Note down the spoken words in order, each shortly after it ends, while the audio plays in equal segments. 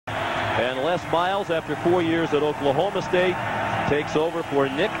Les Miles, after 4 years at Oklahoma State, takes over for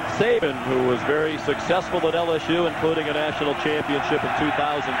Nick Saban, who was very successful at LSU, including a national championship in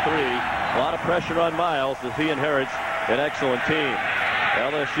 2003. A lot of pressure on Miles as he inherits an excellent team.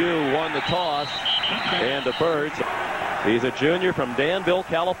 LSU won the toss and defers. He's a junior from Danville,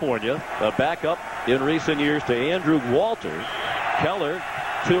 California, a backup in recent years to Andrew Walter. Keller,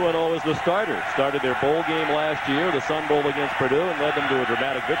 2-0 as the starter. Started their bowl game last year, the Sun Bowl against Purdue, and led them to a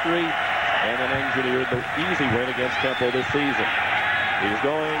dramatic victory, and then engineered the easy win against Temple this season. He's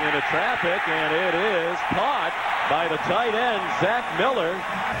going into traffic, and it is caught by the tight end, Zach Miller.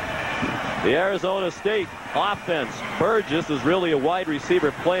 The Arizona State offense. Burgess is really a wide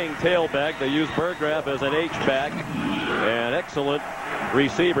receiver playing tailback. They use Burgraff as an H-back, and excellent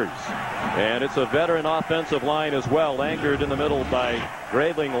receivers. And it's a veteran offensive line as well, anchored in the middle by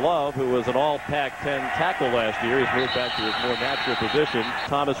Grayling Love, who was an all-Pac-10 tackle last year. He's moved back to his more natural position.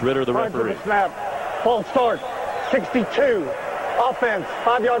 Thomas Ritter, the referee. Snap. Full start. 62. Offense.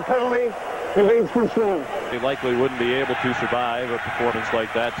 5-yard penalty. Release from snap. He likely wouldn't be able to survive a performance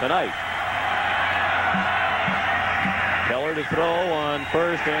like that tonight. Keller to throw on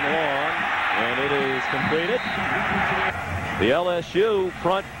first and long, and it is completed. The LSU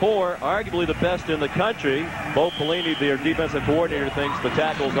front four, arguably the best in the country. Bo Pelini, their defensive coordinator, thinks the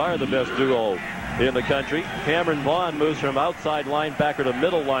tackles are the best duo in the country. Cameron Vaughn moves from outside linebacker to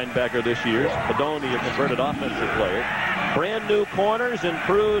middle linebacker this year. Spadoni, a converted offensive player. Brand new corners in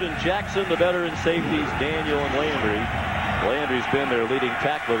Prude and Jackson, the veteran safeties, Daniel and Landry. Landry's been their leading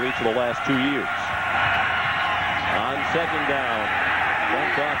tackler each of the last 2 years. On second down,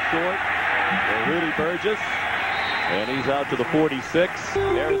 runs off short for Rudy Burgess, and he's out to the 46.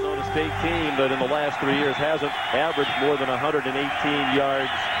 Arizona State team that in the last 3 years hasn't averaged more than 118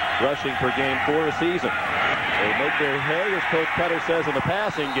 yards rushing per game for a season. They make their hay, as Coach Cutter says, in the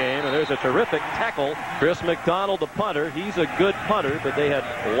passing game, and there's a terrific tackle. Chris McDonald, the punter, he's a good punter, but they had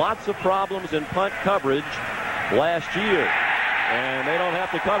lots of problems in punt coverage last year. And they don't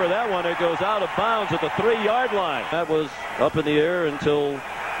have to cover that one. It goes out of bounds at the 3-yard line. That was up in the air until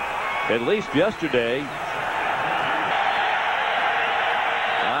at least yesterday.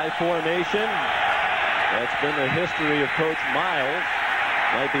 High formation. That's been the history of Coach Miles.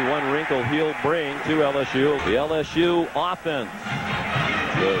 Might be one wrinkle he'll bring to LSU. The LSU offense.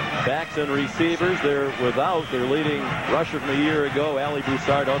 The backs and receivers, they're without their leading rusher from a year ago, Ali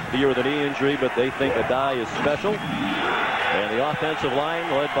Broussard, out for the year with a knee injury, but they think Adai is special. And the offensive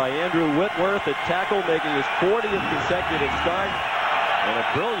line led by Andrew Whitworth at tackle, making his 40th consecutive start. And a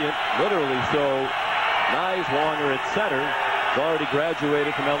brilliant, literally so, Niswanger at center. He's already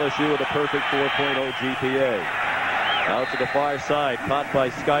graduated from LSU with a perfect 4.0 GPA. Out to the far side, caught by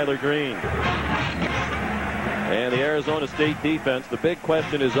Skylar Green. And the Arizona State defense, the big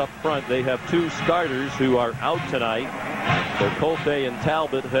question is up front. They have two starters who are out tonight. So Kofe and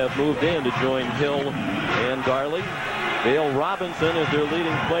Talbot have moved in to join Hill and Garley. Dale Robinson is their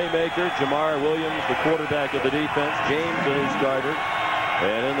leading playmaker. Jamar Williams, the quarterback of the defense. James, the new starter.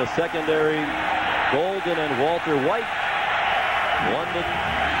 And in the secondary, Golden and Walter White. London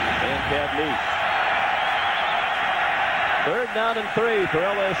and Cadnese. Third down and 3 for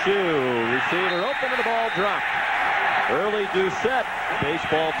LSU. Receiver open and the ball dropped. Early Doucette,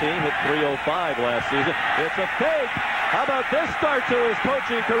 baseball team, hit 305 last season. It's a fake. How about this start to his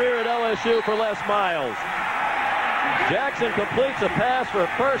coaching career at LSU for Les Miles? Jackson completes a pass for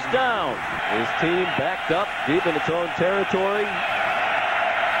a first down. His team backed up deep in its own territory.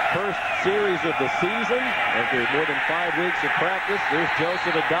 First series of the season after more than 5 weeks of practice. There's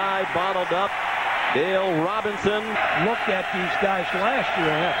Joseph Adai bottled up. Dale Robinson. Looked at these guys last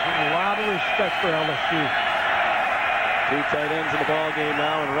year and have a lot of respect for LSU. Two tight ends in the ball game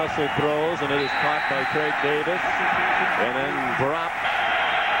now, and Russell throws, and it is caught by Craig Davis, and then dropped.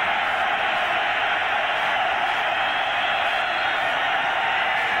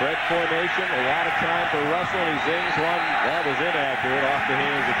 Spread formation, a lot of time for Russell, and he zings one. That was inaccurate off the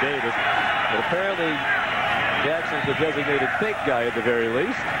hands of Davis. But apparently, Jackson's the designated fake guy at the very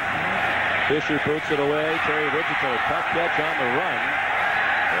least. Fisher boots it away. Terry Richardson, a tough catch on the run.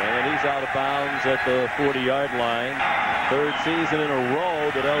 And he's out of bounds at the 40-yard line. Third season in a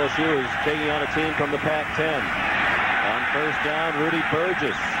row that LSU is taking on a team from the Pac-10. On first down, Rudy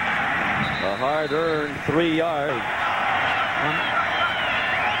Burgess. A hard-earned 3-yard.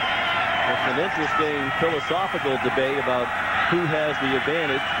 It's an interesting philosophical debate about who has the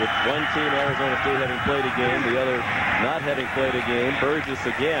advantage, with one team, Arizona State, having played a game, the other not having played a game. Burgess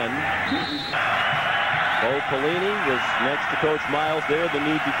again. Bo Pelini was next to Coach Miles there, the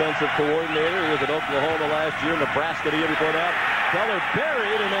new defensive coordinator. He was at Oklahoma last year, Nebraska the year before that. Keller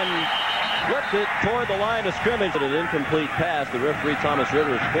buried and then kicked it toward the line of scrimmage. An incomplete pass. The referee, Thomas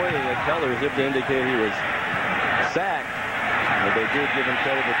Rivers, pointing at Keller as if to indicate he was sacked. But they did give him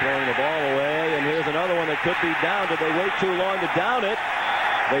credit for throwing the ball away. And here's another one that could be down. Did they wait too long to down it?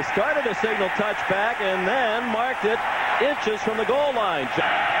 They started a signal touchback and then marked it inches from the goal line. Looked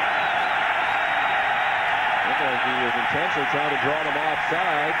like he was intentionally trying to draw them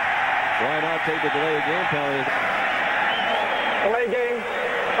offside. Why not take the delay game penalty? Delay game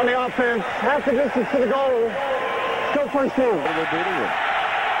on the offense. Half the distance to the goal. Still first down. They're beating him.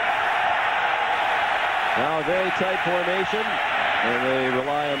 Now a very tight formation, and they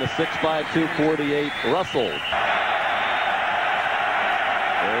rely on the 6'5", 248 Russell.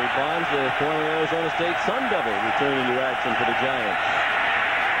 Barry Bonds, the former Arizona State Sun Devil, returning to action for the Giants.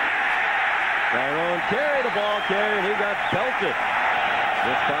 Tyrone carried the ball carrier, and he got belted.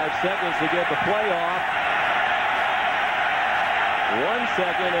 Just 5 seconds to get the play off. 1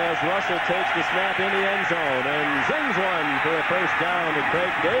 second as Russell takes the snap in the end zone and zings one for a first down to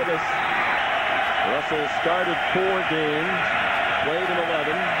Craig Davis. Russell started 4 games, played in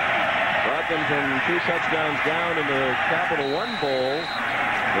 11, brought them from 2 touchdowns down in the Capital One Bowl,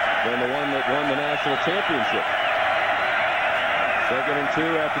 then the one that won the national championship. 2nd and 2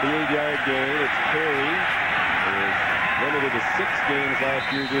 after the 8-yard gain. It's Perry, who was limited to 6 games last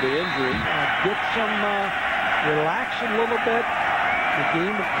year due to injury. Get some, relax a little bit. The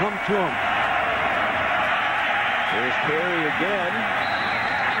game will come to him. Here's Perry again.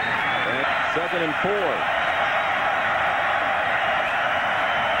 2nd and 4.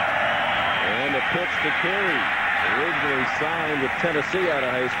 And a pitch to Carey. Originally signed with Tennessee out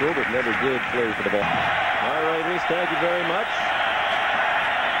of high school, but never did play for the ball. All right, Reese, thank you very much.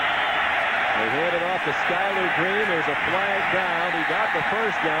 They hand it off to Skylar Green. There's a flag down. He got the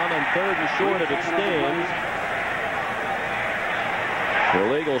first down on 3rd and short. It stings.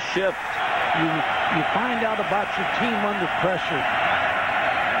 Illegal shift. You find out about your team under pressure.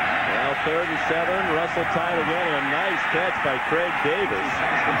 Now 3rd and 7. Russell tied again, and a nice catch by Craig Davis.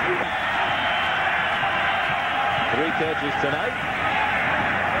 3 catches tonight.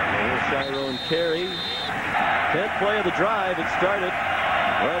 Here's Tyrone Carey. 10th play of the drive. It started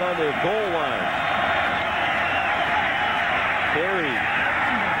right on the goal line. Carey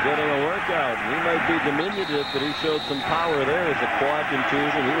getting a workout. He might be diminutive, but he showed some power there with a quad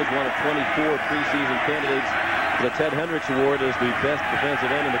contusion. He was one of 24 preseason candidates for the Ted Hendricks Award as the best defensive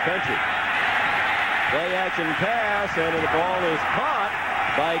end in the country. Play action pass, and the ball is caught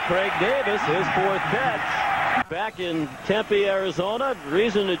by Craig Davis, his 4th catch. Back in Tempe, Arizona.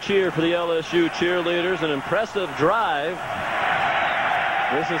 Reason to cheer for the LSU cheerleaders. An impressive drive.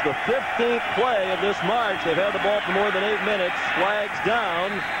 This is the 15th play of this march. They've had the ball for more than 8 minutes. Flags down.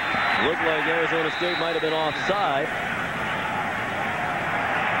 Looked like Arizona State might have been offside.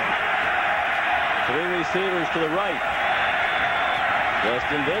 3 receivers to the right.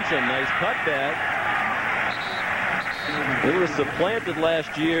 Justin Vincent, nice cutback. He was supplanted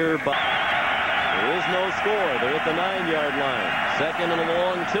last year by... There is no score. They're at the 9-yard line. 2nd and a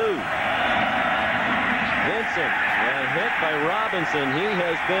long 2. Vincent, hit by Robinson. He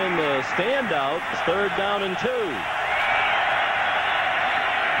has been the standout. 3rd down and 2.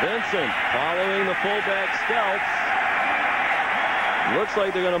 Vincent following the fullback scouts. Looks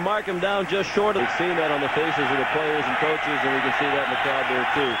like they're going to mark him down just short of. We've seen that on the faces of the players and coaches, and we can see that in the crowd there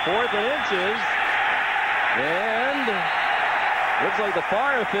too. 4th and inches. And looks like the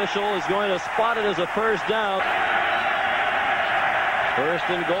far official is going to spot it as a first down. 1st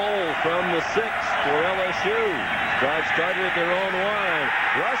and goal from the 6 for LSU. Drive started at their own 1.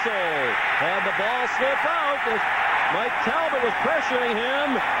 Russell had the ball slip out as Mike Talbot was pressuring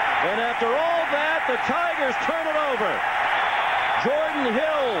him. And after all that, the Tigers turn it over. Jordan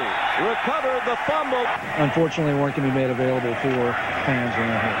Hill recovered the fumble. Unfortunately, weren't going to be made available for fans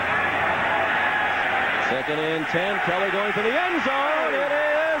around here. 2nd and 10. Kelly going for the end zone. It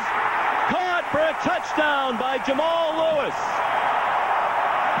is caught for a touchdown by Jamal Lewis.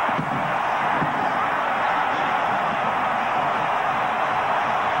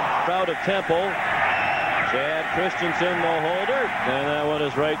 Out of Temple. Chad Christensen, the holder, and that one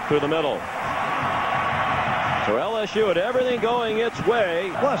is right through the middle. So LSU had everything going its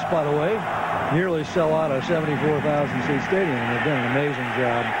way. Plus, by the way, nearly sell out a 74,000-seat stadium. They've done an amazing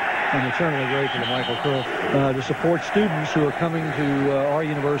job, and it's certainly great for the Michael Crow to support students who are coming to our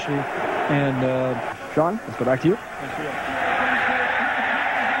university. And Sean, let's go back to you.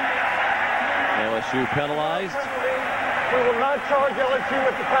 LSU penalized. We will not charge LSU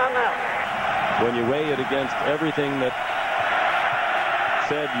with the timeout. When you weigh it against everything that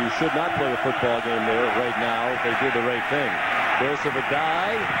said you should not play a football game there right now, they did the right thing. Joseph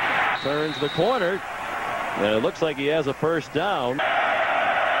Adai turns the corner, and it looks like he has a first down.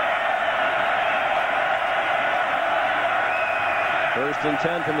 First and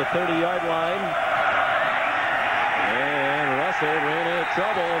 10 from the 30-yard line. And Russell ran into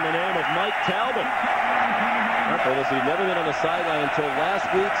trouble in the name of Mike Talbot. He'd never been on the sideline until last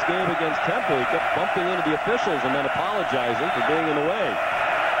week's game against Temple. He kept bumping into the officials and then apologizing for being in the way.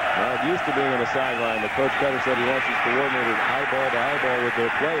 Not used to being on the sideline, but Coach Cutter said he wants his coordinators eyeball to eyeball with their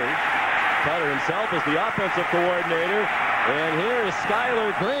players. Cutter himself is the offensive coordinator. And here is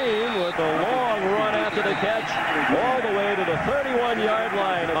Skylar Green with a long run after the catch all the way to the 31-yard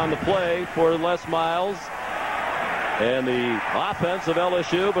line on the play for Les Miles and the offense of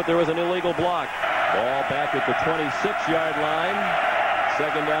LSU, but there was an illegal block. Ball back at the 26-yard line.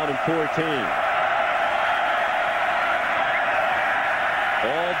 Second down and 14.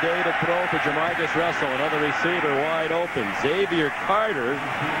 All day to throw for Jamarcus Russell. Another receiver wide open. Xavier Carter. A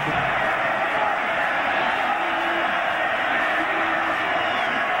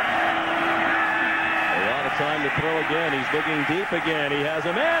lot of time to throw again. He's digging deep again. He has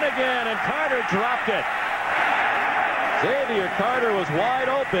a man again, and Carter dropped it. Xavier Carter was wide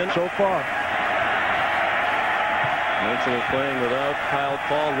open so far. Mention is playing without Kyle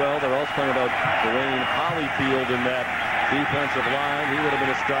Caldwell. They're also playing without Dwayne Holyfield in that defensive line. He would have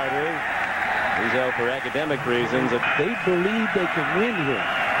been a starter. He's out for academic reasons. They believe they can win here.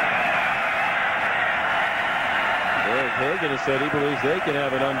 Eric Hagan has said he believes they can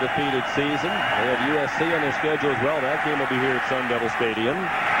have an undefeated season. They have USC on their schedule as well. That game will be here at Sun Devil Stadium.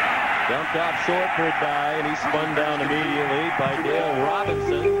 Dumped off short for a die, and he spun down immediately by Dale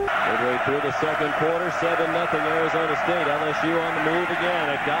Robinson. Midway through the second quarter, 7-0 Arizona State. LSU on the move again.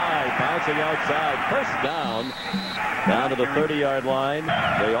 A guy bouncing outside. First down to the 30-yard line.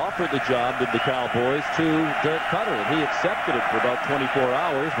 They offered the job, did the Cowboys, to Dirk Cutter, and he accepted it for about 24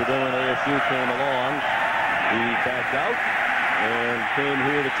 hours. But then when ASU came along, he backed out and came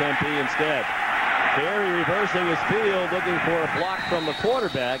here to Tempe instead. Terry reversing his field, looking for a block from the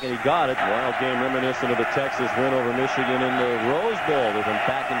quarterback, and he got it. Wild game reminiscent of the Texas win over Michigan in the Rose Bowl. They've been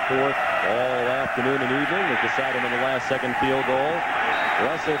back and forth all afternoon and evening. They decided on the last second field goal.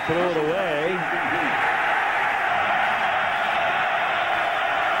 Russell threw it away.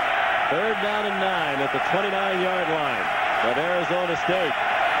 Third down and 9 at the 29-yard line of Arizona State.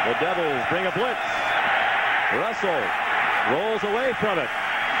 The Devils bring a blitz. Russell rolls away from it.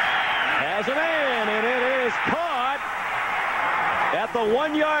 Has a man, and it is caught at the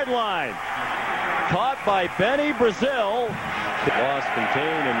 1-yard line. Caught by Benny Brazil. Loss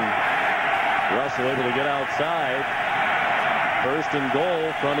contained, and Russell able to get outside. First and goal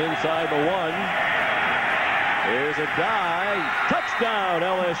from inside the 1. There's a dive. Touchdown,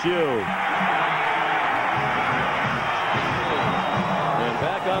 LSU. And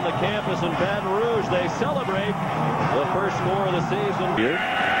back on the campus in Baton Rouge, they celebrate the first score of the season here.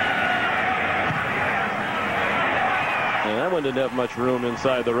 And that one didn't have much room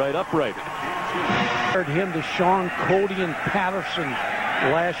inside the right upright. Compared him to Sean Cody and Patterson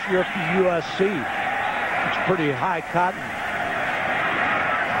last year for USC. It's pretty high cotton.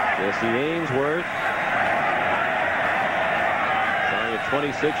 Jesse Ainsworth trying a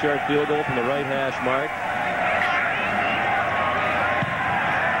 26-yard field goal from the right hash mark.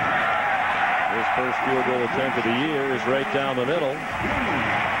 His first field goal attempt of the year is right down the middle.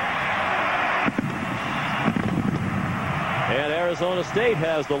 And Arizona State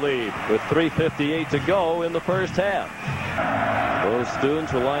has the lead with 3:58 to go in the first half. Those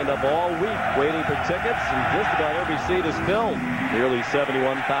students were lined up all week waiting for tickets, and just about every seat is filled. Nearly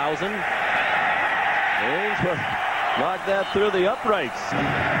 71,000. Ainsworth knocked that through the uprights.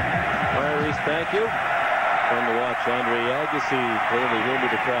 Reese, thank you. Fun to watch Andre Agassi. Clearly he'll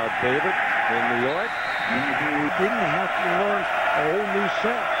be the crowd favorite in New York. We didn't have to learn a whole new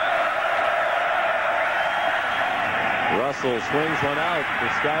set. Russell swings one out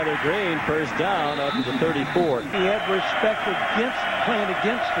for Skylar Green. First down up to the 34. He had respect against playing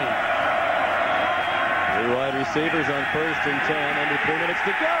against him. Three wide receivers on first and 10. Under 3 minutes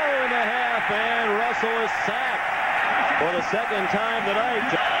to go in the half, and Russell is sacked for the second time tonight.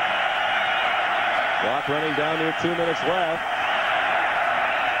 Clock running down near 2 minutes left.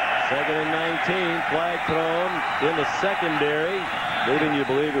 Second and 19. Flag thrown in the secondary, leading you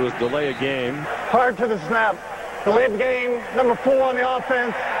believe it was delay a game. Prior to the snap. Delayed game, number 4 on the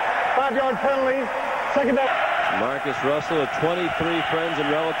offense, 5-yard penalty, second down. Marcus Russell had 23 friends and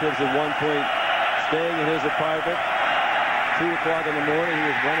relatives at one point staying in his apartment. 2 o'clock in the morning, he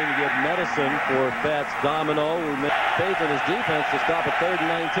was running to get medicine for Fats Domino, who made faith in his defense to stop at 3rd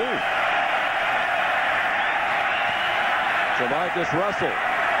and 19. So Marcus Russell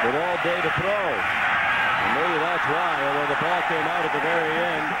with all day to throw. And maybe that's why, although the ball came out at the very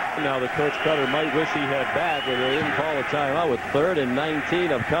end. Now the coach Cutter might wish he had back, but they didn't call a timeout with 3rd and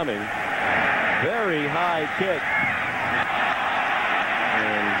 19 upcoming. Very high kick.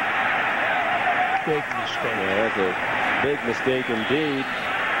 And Big mistake. yeah, that's a big mistake indeed.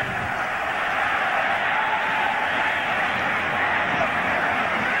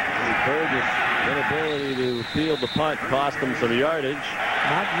 Burgess' inability to field the punt cost them some yardage.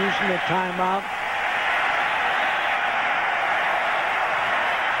 Not using the timeout.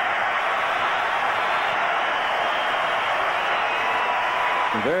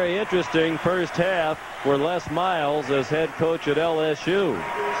 Very interesting first half for Les Miles as head coach at LSU.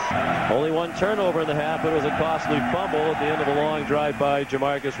 Only 1 turnover in the half, but it was a costly fumble at the end of a long drive by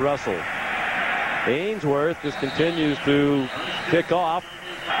Jamarcus Russell. Ainsworth just continues to kick off.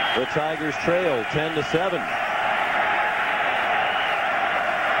 The Tigers trail 10-7.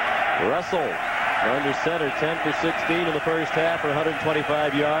 Russell under center, 10 for 16 in the first half for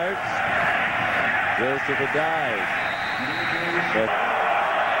 125 yards. Goes to the dive.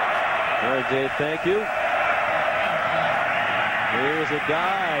 All right, Dave, thank you. Here's a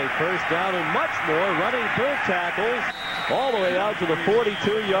dive, first down and much more, running through tackles all the way out to the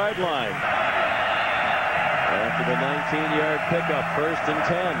 42-yard line. After the 19-yard pickup, 1st and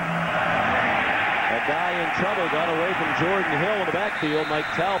 10. A guy in trouble got away from Jordan Hill in the backfield, Mike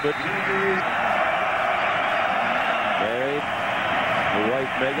Talbot. Married. The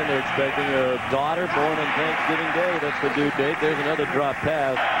wife, Megan, they're expecting a daughter born on Thanksgiving Day. That's the due date. There's another drop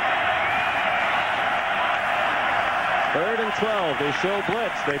pass. 3rd and 12. They show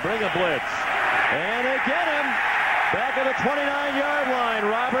blitz. They bring a blitz. And they get him. Back at the 29-yard line.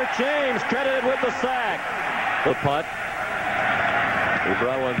 Robert James credited with the sack. The punt. He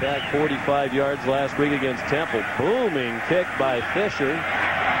brought one back 45 yards last week against Temple. Booming kick by Fisher.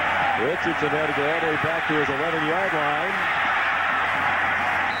 Richardson had to go all the way back to his 11-yard line.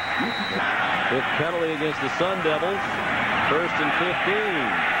 5th penalty against the Sun Devils. 1st and 15.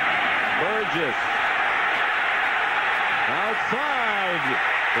 Burgess. Outside.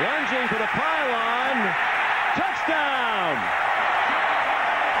 Lunging for the pylon. Touchdown.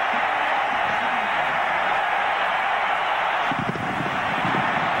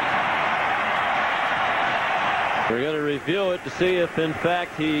 We're going to review it to see if, in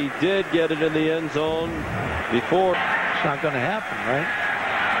fact, he did get it in the end zone before. It's not going to happen, right?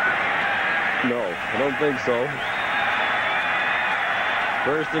 No, I don't think so.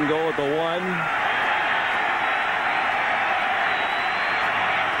 1st and goal at the 1.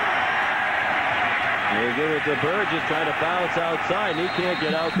 They give it to Burgess, trying to bounce outside. He can't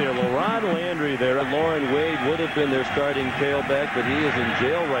get out there. LaRon Landry there. Lauren Wade would have been their starting tailback, but he is in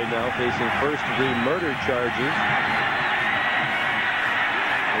jail right now, facing first-degree murder charges.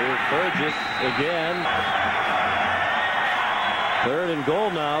 Here's Burgess again. 3rd and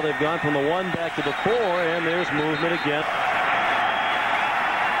goal now. They've gone from the 1 back to the 4, and there's movement again.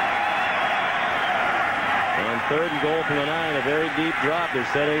 On 3rd and goal from the 9, a very deep drop. They're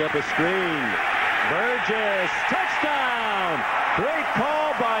setting up a screen. Burgess, touchdown! Great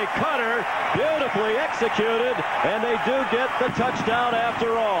call by Cutter, beautifully executed, and they do get the touchdown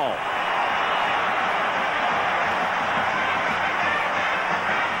after all.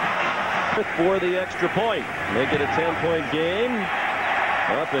 For the extra point. Make it a 10-point game.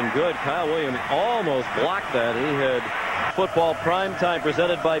 Up and good. Kyle Williams almost blocked that. He had football primetime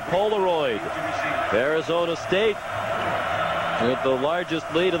presented by Polaroid. Arizona State with the largest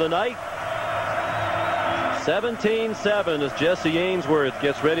lead of the night. 17-7 as Jesse Ainsworth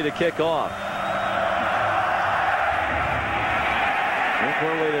gets ready to kick off. That's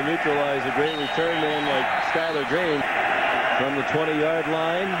one way to neutralize a great return man like Skylar Green. From the 20-yard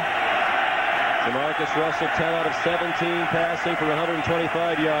line, Jamarcus Russell 10 out of 17 passing for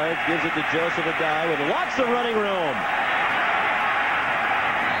 125 yards. Gives it to Joseph Adai with lots of running room.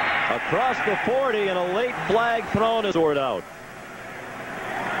 Across the 40, and a late flag thrown is scored out.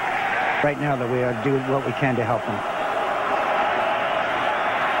 Right now that we are doing what we can to help them.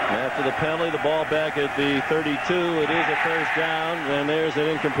 After the penalty, the ball back at the 32. It is a first down, and there's an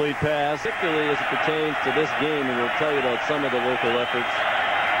incomplete pass, particularly as it pertains to this game, and we'll tell you about some of the local efforts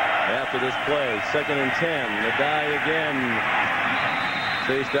after this play. 2nd and 10. Adai again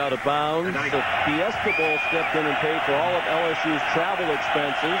chased out of bounds. The Fiesta Bowl stepped in and paid for all of LSU's travel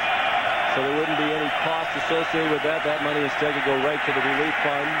expenses, so there wouldn't be any cost associated with that. That money instead could go right to the relief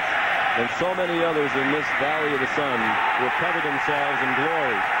funds. And so many others in this Valley of the Sun recover themselves in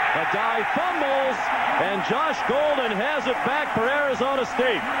glory. Adai fumbles, and Josh Golden has it back for Arizona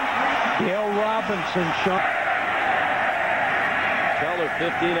State. Dale Robinson shot. Keller,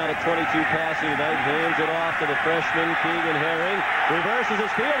 15 out of 22 passing tonight, hands it off to the freshman Keegan Herring. Reverses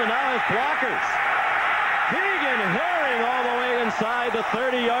his field and now has blockers. Keegan Herring all the way inside the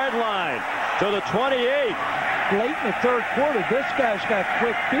 30-yard line to the 28. Late in the third quarter, this guy's got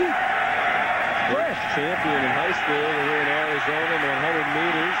quick feet. Fresh champion in high school here in Arizona, 100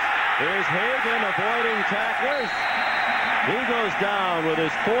 meters. Here's Hagan avoiding tacklers. He goes down with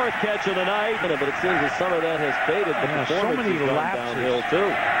his 4th catch of the night, but it seems that some of that has faded. The performance has gone downhill too.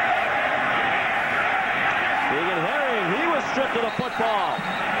 Keegan Herring, he was stripped of the football.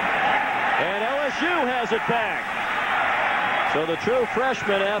 And LSU has it back. So the true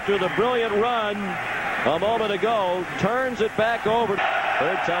freshman, after the brilliant run a moment ago, turns it back over.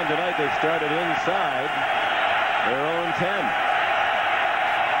 Third time tonight they've started inside their own 10.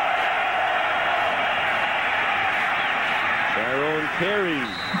 Tyrone Carey.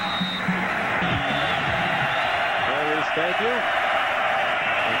 Always thank you.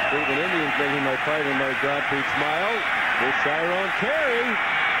 The Cleveland Indians making my partner Mark Godfrey smile. Here's Tyrone Carey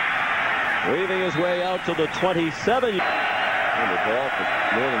weaving his way out to the 27. And the ball for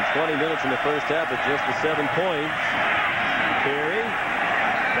more than 20 minutes in the first half with just the 7 points. Carey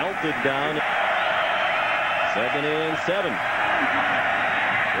melted down. 2nd and 7.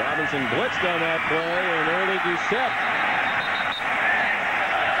 Robinson blitzed on that play and early Doucette.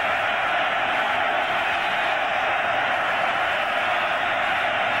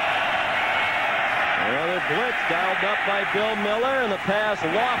 Blitz dialed up by Bill Miller, and the pass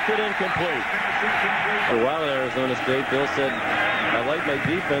lofted incomplete. For a while at Arizona State, Bill said, I like my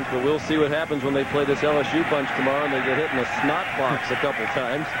defense, but we'll see what happens when they play this LSU bunch tomorrow and they get hit in the snot box a couple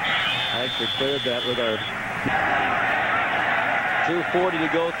times. I actually cleared that with our 2:40 to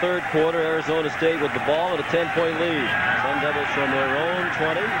go third quarter. Arizona State with the ball and a 10-point lead. Sun Devils from their own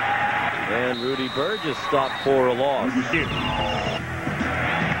 20. And Rudy Burgess stopped for a loss.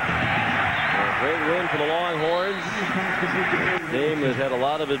 Great win for the Longhorns. Team has had a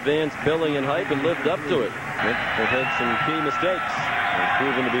lot of advanced billing and hype and lived up to it. They've had some key mistakes. It's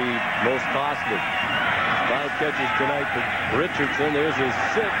proven to be most costly. 5 catches tonight for Richardson. There's his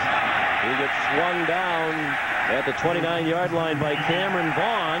 6th. He gets swung down at the 29-yard line by Cameron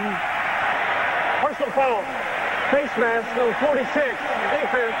Vaughn. Personal foul. Face mask, number 46.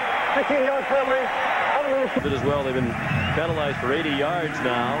 Defense, 15-yard penalty. As well, they've been penalized for 80 yards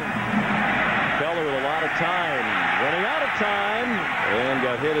now. Keller with a lot of time, running out of time, and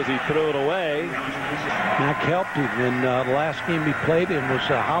got hit as he threw it away. That helped him. In the last game he played in was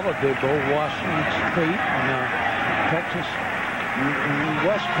a Holiday Bowl, Washington State, and Texas.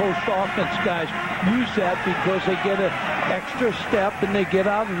 West Coast offense guys use that because they get an extra step and they get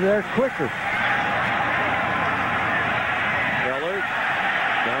out of there quicker. Keller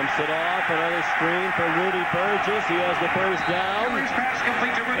dumps it off. Another screen for Rudy Burgess. He has the first down.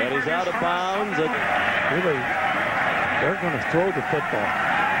 And he's out of bounds. Really, they're going to throw the football.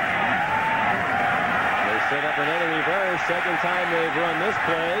 They set up another reverse. Second time they've run this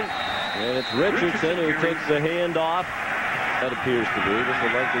play. And it's Richardson who takes the handoff. That appears to be. This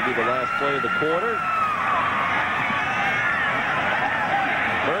will likely be the last play of the quarter.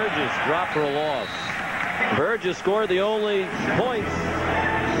 Burgess dropped for a loss. Burgess scored the only points,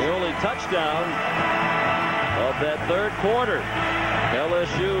 the only touchdown of that third quarter.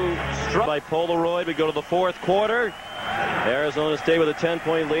 LSU struck by Polaroid. We go to the fourth quarter. Arizona State with a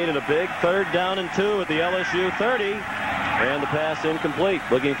 10-point lead and a big 3rd down and 2 at the LSU 30. And the pass incomplete.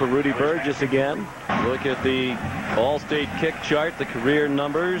 Looking for Rudy Burgess again. Look at the All-State kick chart, the career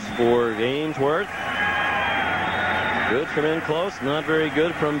numbers for Ainsworth. Good from in close, not very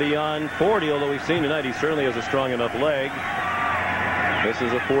good from beyond 40, although we've seen tonight he certainly has a strong enough leg. This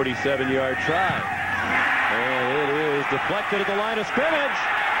is a 47-yard try. And it is deflected at the line of scrimmage.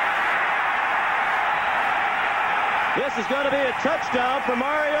 This is going to be a touchdown for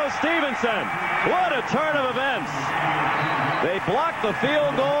Mario Stevenson. What a turn of events. They blocked the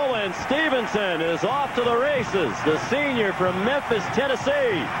field goal, and Stevenson is off to the races. The senior from Memphis,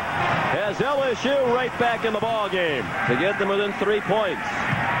 Tennessee, has LSU right back in the ball game to get them within 3 points.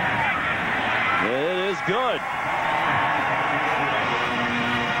 It is good.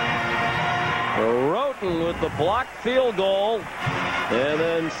 Roten with the blocked field goal, and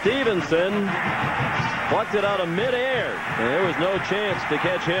then Stevenson plucked it out of midair, and there was no chance to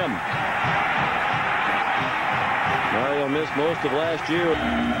catch him. Mario missed most of last year.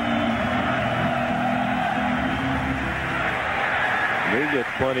 We get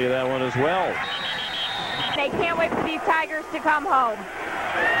plenty of that one as well. They can't wait for these Tigers to come home.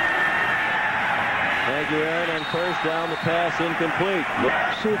 Thank you, Aaron. On first down, the pass incomplete.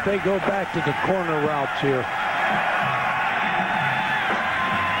 See if they go back to the corner routes here.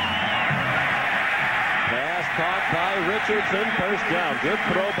 caught by Richardson. First down. Good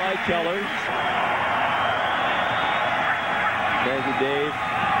throw by Keller. Thank you, Dave.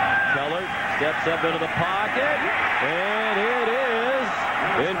 Keller steps up into the pocket, and it is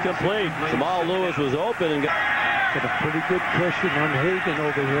incomplete. Jamal Lewis was open and got a pretty good cushion on Hagan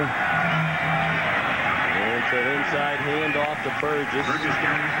over here. And it's an inside handoff to Burgess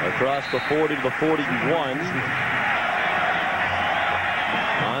across the 40 to the 41.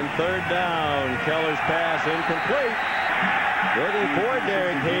 On third down, Keller's pass incomplete. Looking for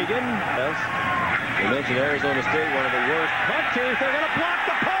Derek Hagan. Yes. You mentioned Arizona State, one of the worst punt teams. They're going to block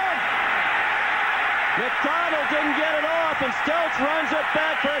the punt. McDonald didn't get it off, and Stelz runs it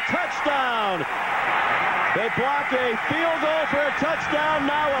back for a touchdown. They block a field goal for a touchdown,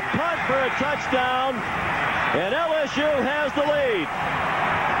 now a punt for a touchdown, and LSU has the lead.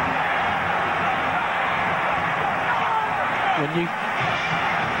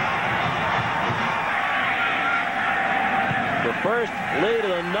 The first lead of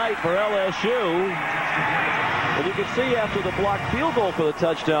the night for LSU. And you can see after the blocked field goal for the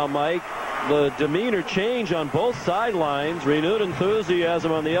touchdown, Mike, the demeanor change on both sidelines. Renewed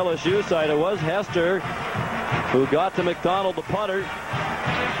enthusiasm on the LSU side. It was Hester who got to McDonald, the punter.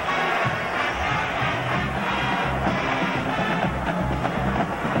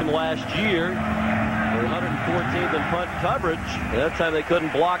 Last year, they were 114th in punt coverage. And that time they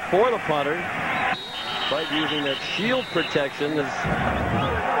couldn't block for the punter. But using that shield protection is...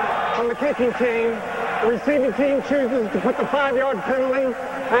 On the kicking team, the receiving team chooses to put the 5-yard penalty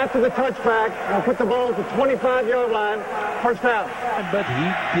after the touchback and put the ball at the 25-yard line. First down. But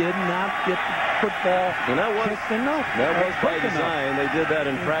he did not get the football kicked enough. That was by design. They did that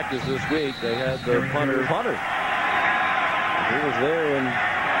in practice this week. They had the punter. He was there when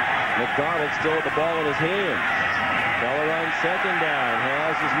McDonald still had the ball in his hands. Keller on second down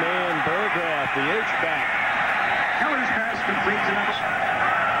has his man Burgraff, the H-back. Keller's pass complete to number.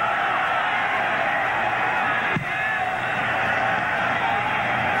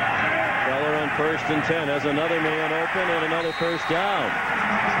 Keller on first and 10 has another man open and another first down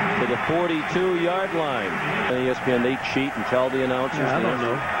to the 42-yard line. On ESPN, they cheat and tell the announcers. I don't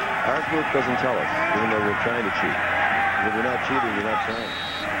know. Our group doesn't tell us, even though we're trying to cheat. If you're not cheating, you're not trying.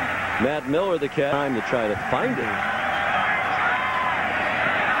 Matt Miller, the cat, time to try to find it.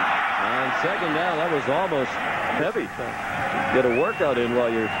 On second down, that was almost heavy. Get a workout in while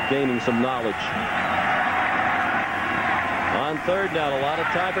you're gaining some knowledge. On third down, a lot of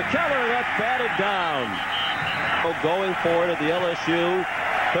time for Keller. That's batted down. Going for it at the LSU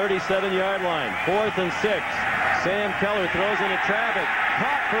 37-yard line. 4th and 6. Sam Keller throws into traffic.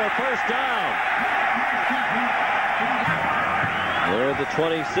 Caught for a first down. They're at the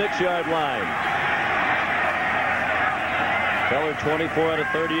 26-yard line. Keller 24 out of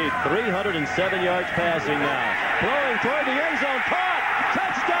 38. 307 yards passing now. Throwing toward the end zone. Caught!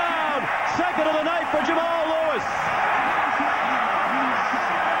 Touchdown! Second of the night for Jamal Lewis.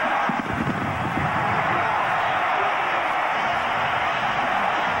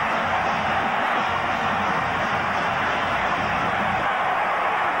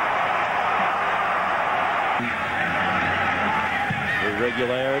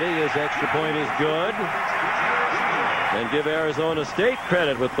 Regularity. His extra point is good. And give Arizona State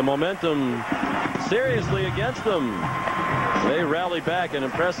credit with the momentum seriously against them. They rally back. An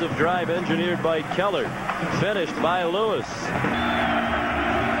impressive drive engineered by Keller. Finished by Lewis.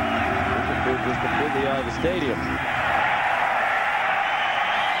 Just completely out of the stadium.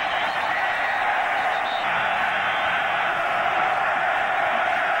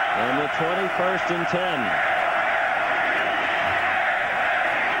 On the 21st and 10.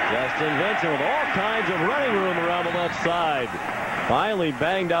 Justin Vincent with all kinds of running room around the left side. Finally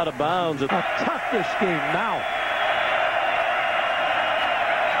banged out of bounds. Tough this game now.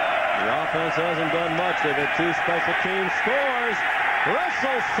 The offense hasn't done much. They've had 2 special team scores.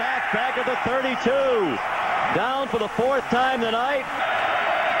 Russell sacked back at the 32. Down for the 4th time tonight.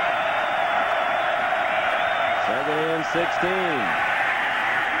 2nd and 16.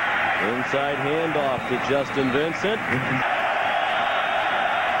 Inside handoff to Justin Vincent.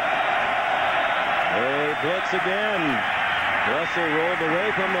 Blitz again. Russell rolled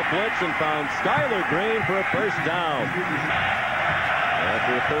away from the blitz and found Skylar Green for a first down.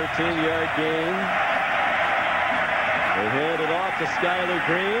 After a 13-yard gain, they hand it off to Skylar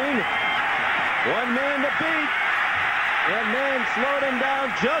Green. One man to beat. And then slowed him down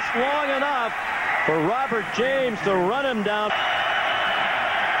just long enough for Robert James to run him down.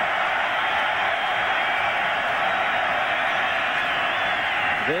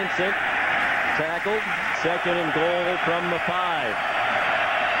 Vincent tackled. 2nd and goal from the 5.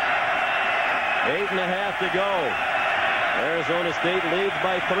 8.5 to go. Arizona State leads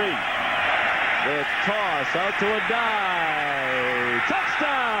by 3. The toss out to a dive.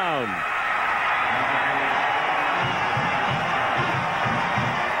 Touchdown!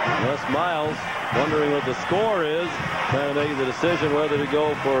 Les Miles wondering what the score is. Trying to make the decision whether to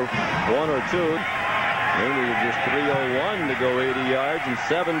go for 1 or 2. Maybe just 3:01 to go 80 yards in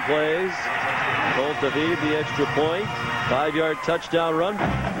 7 plays. Colt David the extra point. 5-yard touchdown run.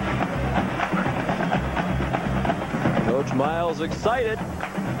 Coach Miles excited.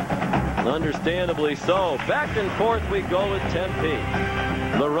 Understandably so. Back and forth we go at Tempe.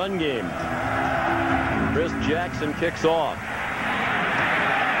 The run game. Chris Jackson kicks off.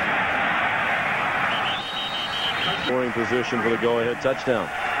 Scoring position for the go-ahead touchdown.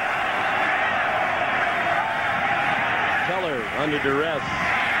 Keller under duress.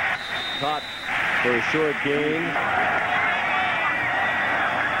 Caught for a short gain.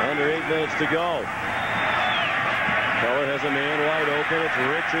 Under 8 minutes to go. Keller has a man wide open. It's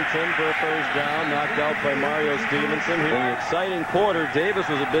Richardson for a first down. Knocked out by Mario Stevenson. In the exciting quarter, Davis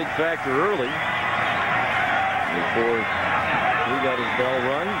was a big factor early. Before he got his bell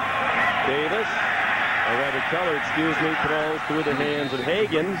run. Davis, or rather Keller, excuse me, throws through the hands of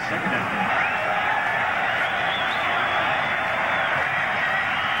Hagan.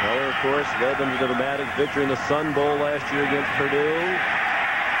 Keller, of course, led them to the dramatic victory in the Sun Bowl last year against Purdue.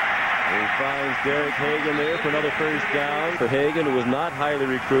 He finds Derek Hagan there for another first down. For Hagan, who was not highly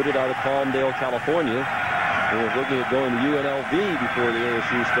recruited out of Palmdale, California. He was looking at going to UNLV before the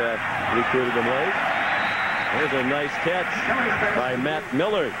LSU staff recruited him late. There's a nice catch by Matt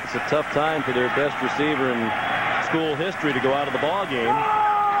Miller. It's a tough time for their best receiver in school history to go out of the ball game.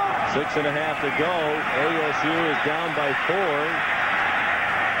 6.5 to go. ASU is down by 4.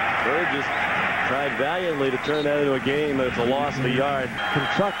 Burgess tried valiantly to turn that into a game, but it's a loss of a yard.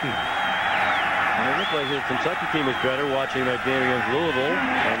 Kentucky. And it looked like his Kentucky team was better watching that game against Louisville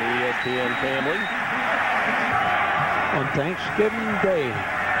on the ESPN family. On Thanksgiving Day.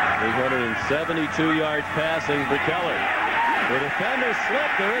 372 yards passing for Keller. The defender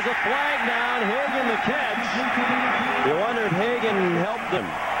slipped. There is a flag down. Hagan the catch. You wonder if Hagan helped him.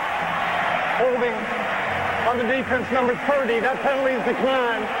 Holding on the defense, number 30. That penalty is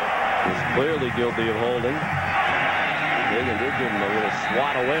declined. He's clearly guilty of holding. Hagan did give him a little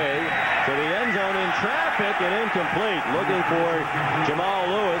swat away to the end zone in traffic and incomplete. Looking for Jamal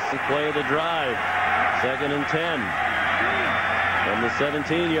Lewis to play the drive. 2nd and 10. From the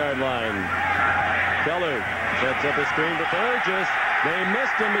 17-yard line. Keller sets up a screen to Burgess. They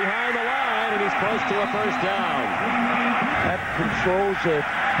missed him behind the line, and he's close to a first down. That controls the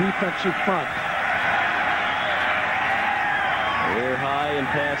defensive front. They're high in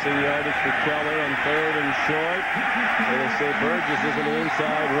passing yardage for Keller on 3rd and short. They say Burgess is an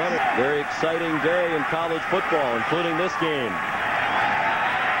inside runner. Very exciting day in college football, including this game.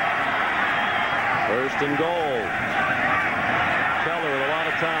 1st and goal. Keller with a lot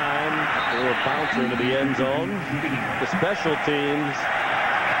of time. A little bouncer into the end zone. The special teams,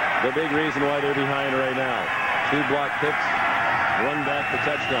 the big reason why they're behind right now. 2 block kicks, 1 back for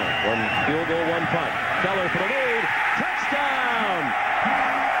touchdown. 1 field goal, 1 punt. Keller for the lead. Touchdown!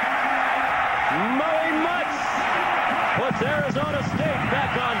 Mowing Mutz puts Arizona State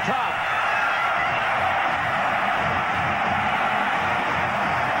back on top.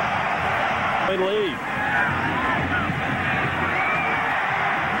 Lead.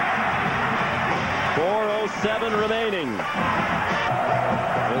 4:07 remaining.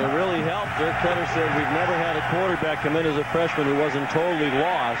 And it really helped. Dirk Cutter said we've never had a quarterback come in as a freshman who wasn't totally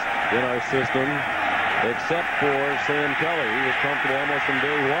lost in our system, except for Sam Keller. He was comfortable almost from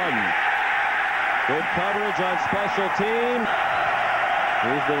day 1. Good coverage on special team.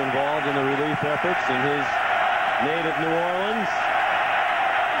 He's been involved in the relief efforts in his native New Orleans.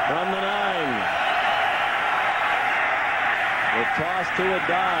 From the 9. A toss to a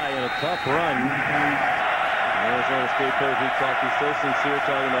die and a tough run. Arizona State coach, he talked, he's so sincere,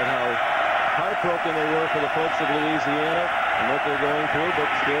 talking about how heartbroken they were for the folks of Louisiana and what they're going through, but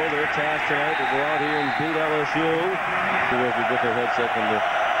still their task tonight to go out here and beat LSU. He has a different headset from the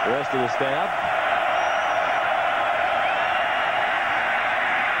rest of the staff.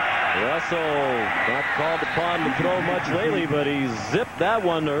 Russell not called upon to throw much lately, but he zipped that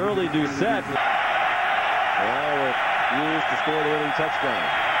one to early Doucette. Used to score the winning touchdown.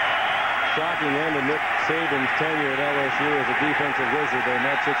 Shocking end to Nick Saban's tenure at LSU as a defensive wizard. In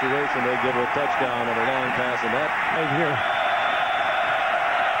that situation, they give a touchdown on a long pass and that right here.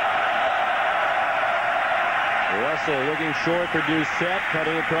 Russell looking short for Doucette,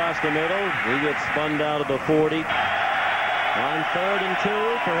 cutting across the middle. He gets spun down to the 40. On 3rd and 2,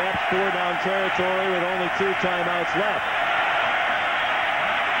 perhaps 4-down territory with only 2 timeouts left.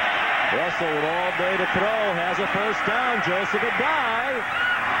 Russell with all day to throw, has a first down. Joseph Adai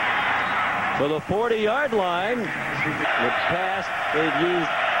to the 40-yard line. The pass, they've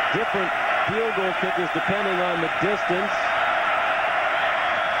used different field goal kickers depending on the distance.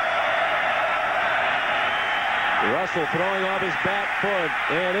 Russell throwing off his back foot,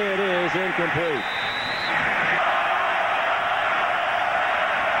 and it is incomplete.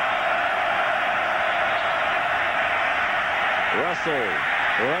 Russell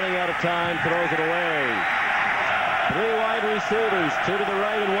running out of time, throws it away. 3 wide receivers, 2 to the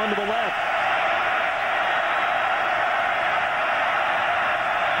right and 1 to the left.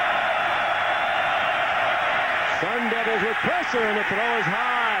 Sun Devils with pressure, and the throw is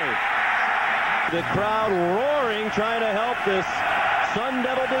high. The crowd roaring, trying to help this Sun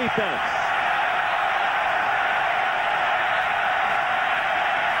Devil defense.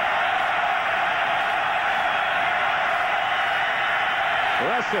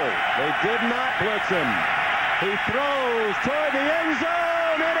 Russell, they did not blitz him. He throws toward the end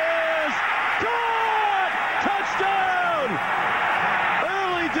zone. It is caught! Touchdown!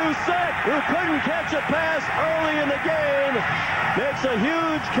 Early Doucette, who couldn't catch a pass early in the game, makes a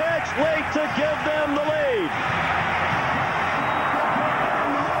huge catch late to give them the lead.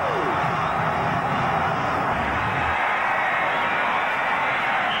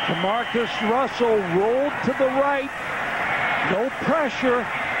 Marcus Russell rolled to the right. No pressure,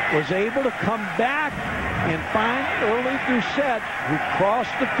 was able to come back and find early Doucette, who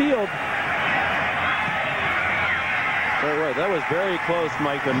crossed the field. That was very close,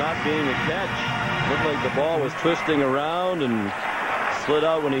 Mike, to not being a catch. Looked like the ball was twisting around and slid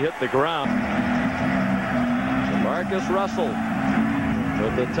out when he hit the ground. So Marcus Russell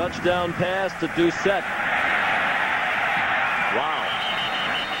with the touchdown pass to Doucette. Wow.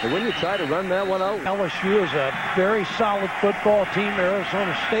 And when you try to run that one out. LSU is a very solid football team,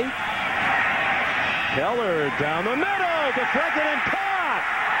 Arizona State. Keller down the middle, deflected and caught.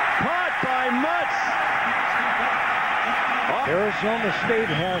 Caught by Mutz. Arizona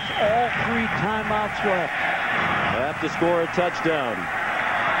State has all 3 timeouts left. Have to score a touchdown.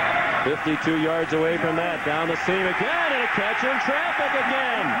 52 yards away from that. Down the seam again, and a catch in traffic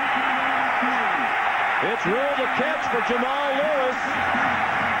again. It's ruled a catch for Jamal Lewis.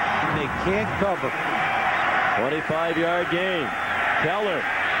 They can't cover. 25-yard gain. Keller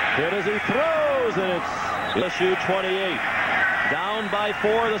hit as he throws, and it's LSU 28. Down by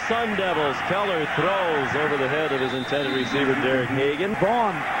 4, the Sun Devils. Keller throws over the head of his intended receiver, Derek Hagan.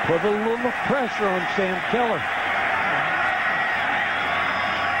 Vaughn put a little pressure on Sam Keller.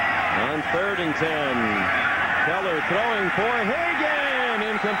 On 3rd and 10. Keller throwing for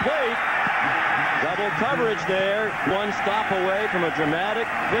Hagan. Incomplete. Double coverage there. 1 stop away from a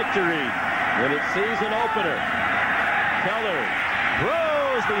dramatic victory in its season opener. Keller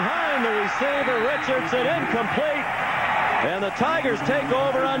throws behind the receiver, Richardson, incomplete. And the Tigers take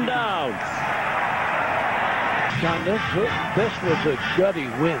over on downs. John, this was a gutty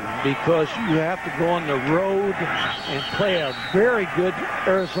win because you have to go on the road and play a very good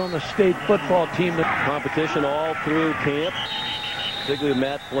Arizona State football team. Competition all through camp, particularly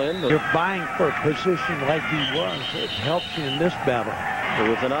Matt Flynn. You're vying for a position like he was. It helps you in this battle. But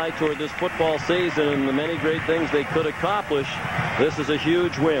with an eye toward this football season and the many great things they could accomplish, this is a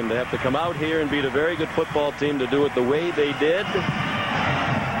huge win. They have to come out here and beat a very good football team to do it the way they did.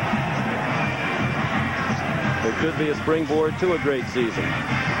 It could be a springboard to a great season.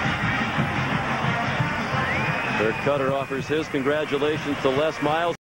 Dirk Cutter offers his congratulations to Les Miles.